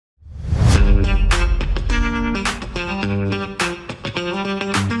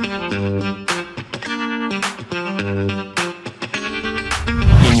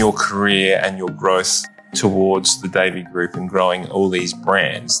career and your growth towards the Davie Group and growing all these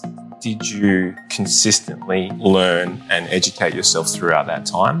brands, did you consistently learn and educate yourself throughout that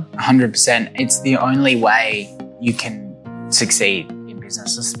time? 100%. It's the only way you can succeed in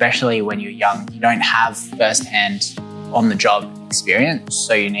business, especially when you're young. You don't have first-hand on-the-job experience,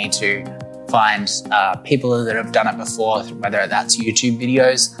 so you need to find people that have done it before, whether that's YouTube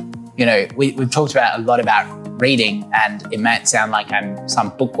videos. You know, we've talked about a lot about reading, and it might sound like I'm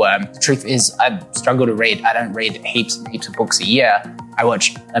some bookworm. The truth is, I struggle to read. I don't read heaps and heaps of books a year. I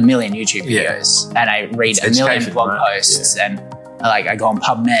watch a million YouTube videos and I read a million blog posts and I go on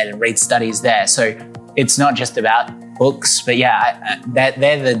PubMed and read studies there. So it's not just about books, but they're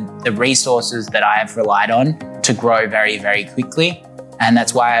the resources that I have relied on to grow very, very quickly. And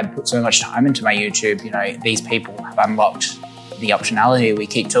that's why I put so much time into my YouTube. You know, these people have unlocked the optionality we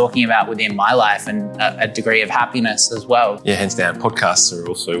keep talking about within my life and a degree of happiness as well. Yeah, hands down. Podcasts are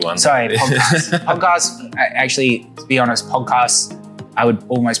also one. Sorry, podcasts. Podcasts, actually, to be honest, podcasts, I would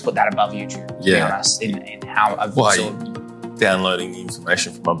almost put that above YouTube, to be honest, in how I've absorbed. Downloading the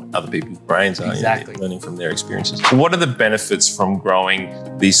information from other people's brains, aren't exactly. you? Learning from their experiences. What are the benefits from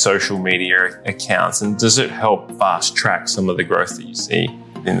growing these social media accounts, and does it help fast track some of the growth that you see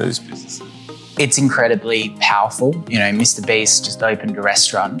in those businesses? It's incredibly powerful. You know, Mr. Beast just opened a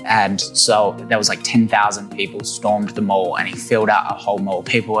restaurant, and so there was like 10,000 people stormed the mall, and he filled out a whole mall.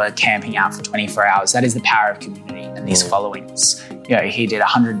 People were camping out for 24 hours. That is the power of community and these followings. You know, he did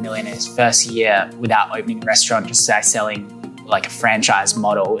 100 million in his first year without opening a restaurant, just by selling like a franchise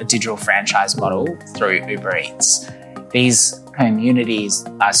model, a digital franchise model through Uber Eats. These communities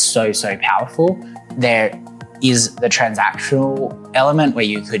are so, so powerful. There is the transactional element where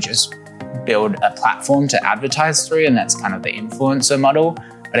you could just build a platform to advertise through, and that's kind of the influencer model.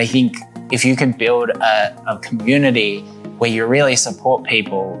 But I think if you can build a community where you really support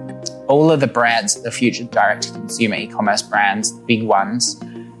people, all of the brands, the future direct-to-consumer e-commerce brands, big ones,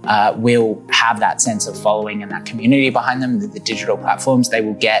 will have that sense of following and that community behind them. The digital platforms, they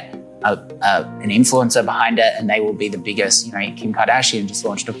will get an influencer behind it, and they will be the biggest. You know, Kim Kardashian just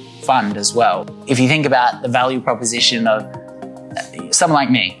launched a fund as well. If you think about the value proposition of someone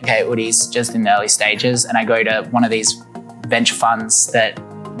like me, okay, Oodie's just in the early stages, and I go to one of these venture funds that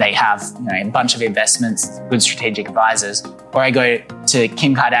they have, you know, a bunch of investments, good strategic advisors, or I go to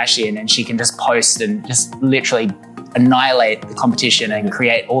Kim Kardashian and she can just post and just literally annihilate the competition and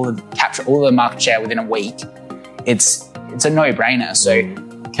capture all the market share within a week. It's a no-brainer. So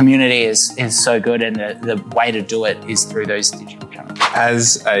community is so good, and the way to do it is through those digital channels.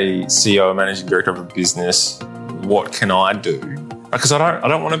 As a CEO or managing director of a business, what can I do? Because I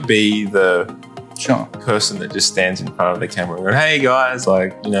don't want to be the person that just stands in front of the camera and goes, hey guys,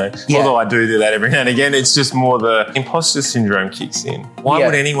 although I do that every now and again, it's just more the imposter syndrome kicks in. Why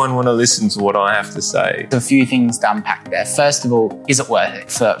would anyone want to listen to what I have to say? There's a few things to unpack there. First of all, is it worth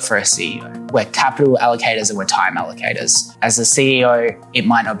it for a CEO? We're capital allocators and we're time allocators. As a CEO, it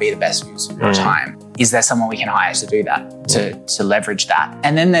might not be the best use of your time. Is there someone we can hire to do that, to leverage that?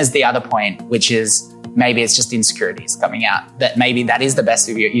 And then there's the other point, which is maybe it's just insecurities coming out, that maybe that is the best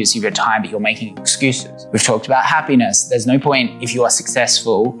of your use of your time, but you're making excuses. We've talked about happiness. There's no point, if you are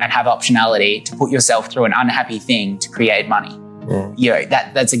successful and have optionality, to put yourself through an unhappy thing to create money. You know,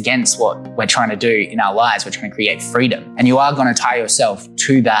 that's against what we're trying to do in our lives. We're trying to create freedom. And you are going to tie yourself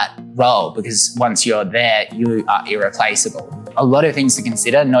to that role, because once you're there, you are irreplaceable. A lot of things to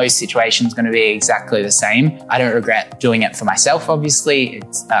consider. No situation is going to be exactly the same. I don't regret doing it for myself, obviously.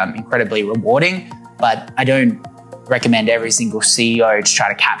 It's incredibly rewarding. But I don't recommend every single CEO to try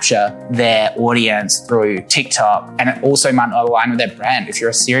to capture their audience through TikTok. And it also might not align with their brand. If you're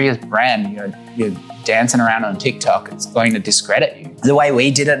a serious brand, you're dancing around on TikTok, it's going to discredit you. The way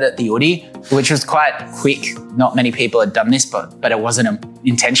we did it at the Oodie, which was quite quick, not many people had done this, but it wasn't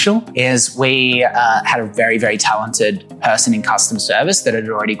intentional, is we had a very, very talented person in customer service that had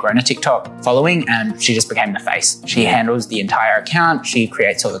already grown a TikTok following, and she just became the face. She handles the entire account. She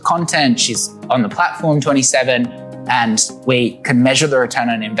creates all the content. She's on the platform 24/7, and we can measure the return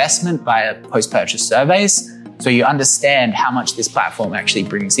on investment via post-purchase surveys. So you understand how much this platform actually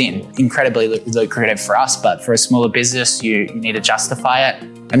brings in. Incredibly lucrative for us, but for a smaller business, you need to justify it.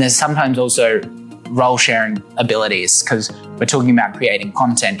 And there's sometimes also role sharing abilities, because we're talking about creating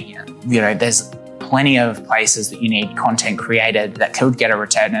content here. You know, there's plenty of places that you need content created that could get a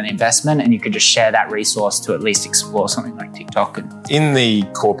return on investment, and you could just share that resource to at least explore something like TikTok. In the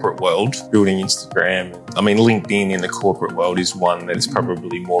corporate world, building Instagram, LinkedIn in the corporate world is one that is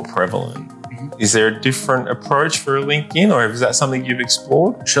probably more prevalent. Is there a different approach for LinkedIn, or is that something you've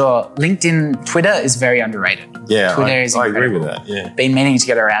explored? Sure. LinkedIn, Twitter is very underrated. Yeah, Twitter I agree with that. Yeah. Been meaning to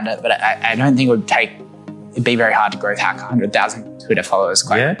get around it, but I don't think it'd be very hard to growth hack 100,000 Twitter followers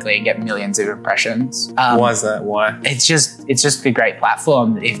quite quickly and get millions of impressions. Why is that? Why? It's just a great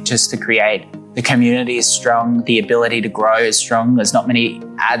platform. Just to create, the community is strong, the ability to grow is strong. There's not many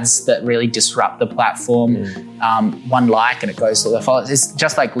ads that really disrupt the platform. One like and it goes to the followers. It's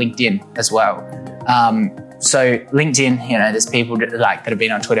just like LinkedIn as well. So LinkedIn, there's people that have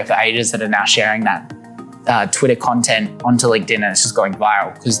been on Twitter for ages that are now sharing that Twitter content onto LinkedIn, and it's just going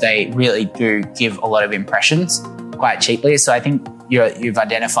viral because they really do give a lot of impressions quite cheaply. So I think you've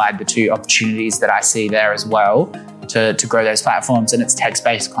identified the two opportunities that I see there as well to grow those platforms, and it's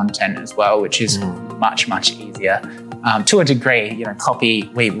text-based content as well, which is much, much easier. To a degree, copy,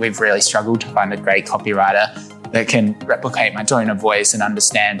 we've really struggled to find a great copywriter that can replicate my tone of voice and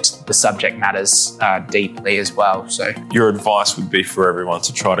understand the subject matters deeply as well. So your advice would be for everyone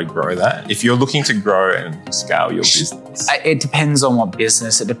to try to grow that. If you're looking to grow and scale your business. It depends on what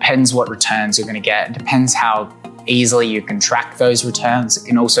business, it depends what returns you're going to get. It depends how easily you can track those returns.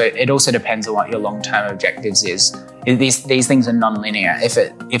 It also depends on what your long-term objectives is. These things are non-linear. If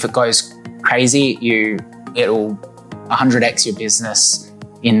it goes crazy, it'll 100x your business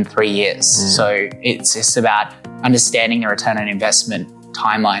in 3 years. So it's just about understanding the return on investment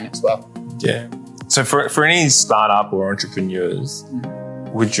timeline as well. Yeah. So for any startup or entrepreneurs,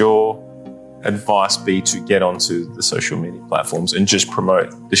 would your advice be to get onto the social media platforms and just promote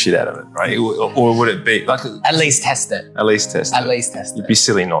the shit out of it, right? Or would it be like at least test it? At least test it. You'd be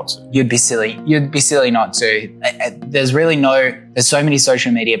silly not to. You'd be silly not to. There's so many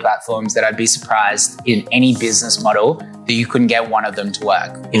social media platforms that I'd be surprised in any business model that you couldn't get one of them to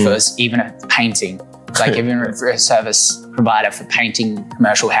work. If it was even painting, like even for a service provider for painting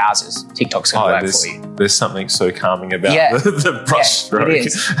commercial houses, TikTok's going to work for you. There's something so calming about the brush stroke. It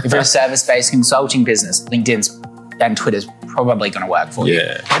is. If you're a service-based consulting business, LinkedIn's and Twitter's probably going to work for you.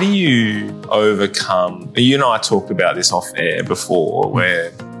 Yeah. How do you overcome? You and I talked about this off air before,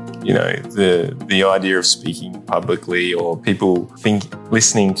 where the idea of speaking publicly, or people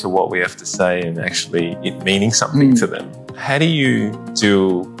listening to what we have to say and actually it meaning something to them. How do you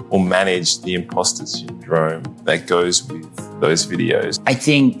deal or manage the imposter syndrome that goes with those videos? I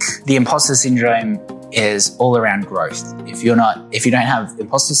think the imposter syndrome is all around growth. If you don't have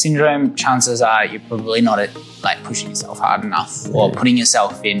imposter syndrome, chances are you're probably not pushing yourself hard enough or putting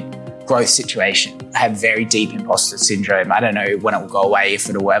yourself in growth situation. I have very deep imposter syndrome. I don't know when it will go away, if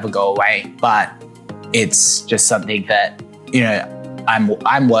it will ever go away, but it's just something that,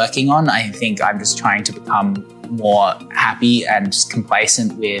 I'm working on. I think I'm just trying to become more happy and just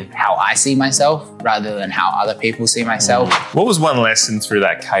complacent with how I see myself rather than how other people see myself. What was one lesson through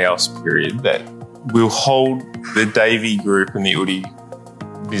that chaos period that will hold the Davie group and the Oodie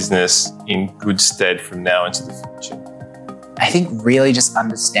business in good stead from now into the future? I think really just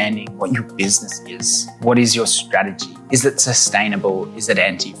understanding what your business is. What is your strategy? Is it sustainable? Is it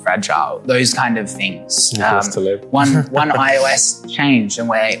anti-fragile? Those kind of things. One iOS change and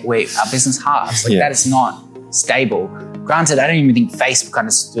our business halves. That is not stable. Granted, I don't even think Facebook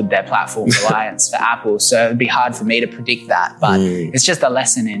understood their platform reliance for Apple, so it'd be hard for me to predict that. But it's just a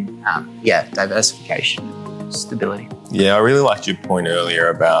lesson in diversification and stability. Yeah, I really liked your point earlier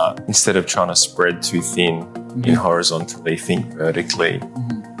about instead of trying to spread too thin in horizontally, think vertically.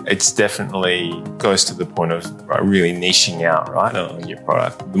 It's definitely goes to the point of really niching out, right, on your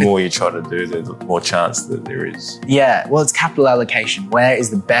product. The more you try to do, the more chance that there is. Yeah, well, it's capital allocation. Where is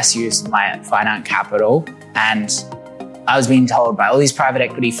the best use of my finite capital? And I was being told by all these private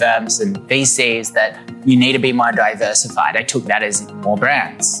equity firms and VCs that you need to be more diversified. I took that as more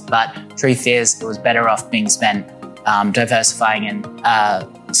brands. But truth is, it was better off being spent diversifying and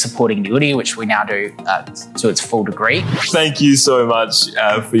supporting the Oodie, which we now do to its full degree. Thank you so much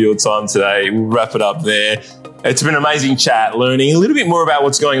for your time today. We'll wrap it up there. It's been an amazing chat, learning a little bit more about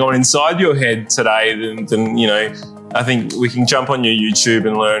what's going on inside your head today than I think we can jump on your YouTube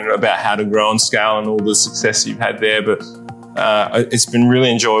and learn about how to grow and scale and all the success you've had there. But it's been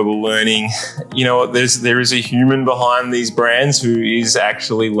really enjoyable learning. There is a human behind these brands who is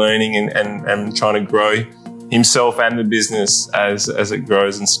actually learning and trying to grow himself and the business as it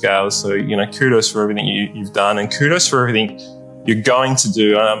grows and scales. So, kudos for everything you've done, and kudos for everything you're going to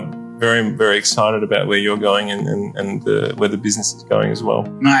do. I'm very, very excited about where you're going and where the business is going as well.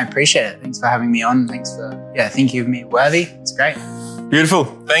 No, I appreciate it. Thanks for having me on. Thanks for thinking of me worthy. It's great. Beautiful.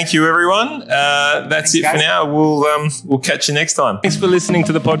 Thank you, everyone. That's it for now. We'll catch you next time. Thanks for listening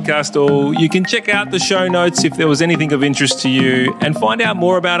to the podcast all. You can check out the show notes if there was anything of interest to you and find out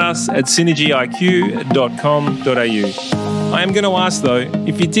more about us at synergyiq.com.au. I am going to ask, though,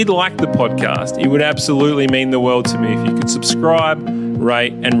 if you did like the podcast, it would absolutely mean the world to me if you could subscribe,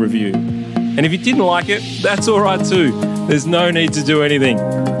 rate, and review. And if you didn't like it, that's all right too. There's no need to do anything.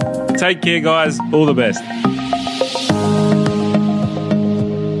 Take care, guys. All the best.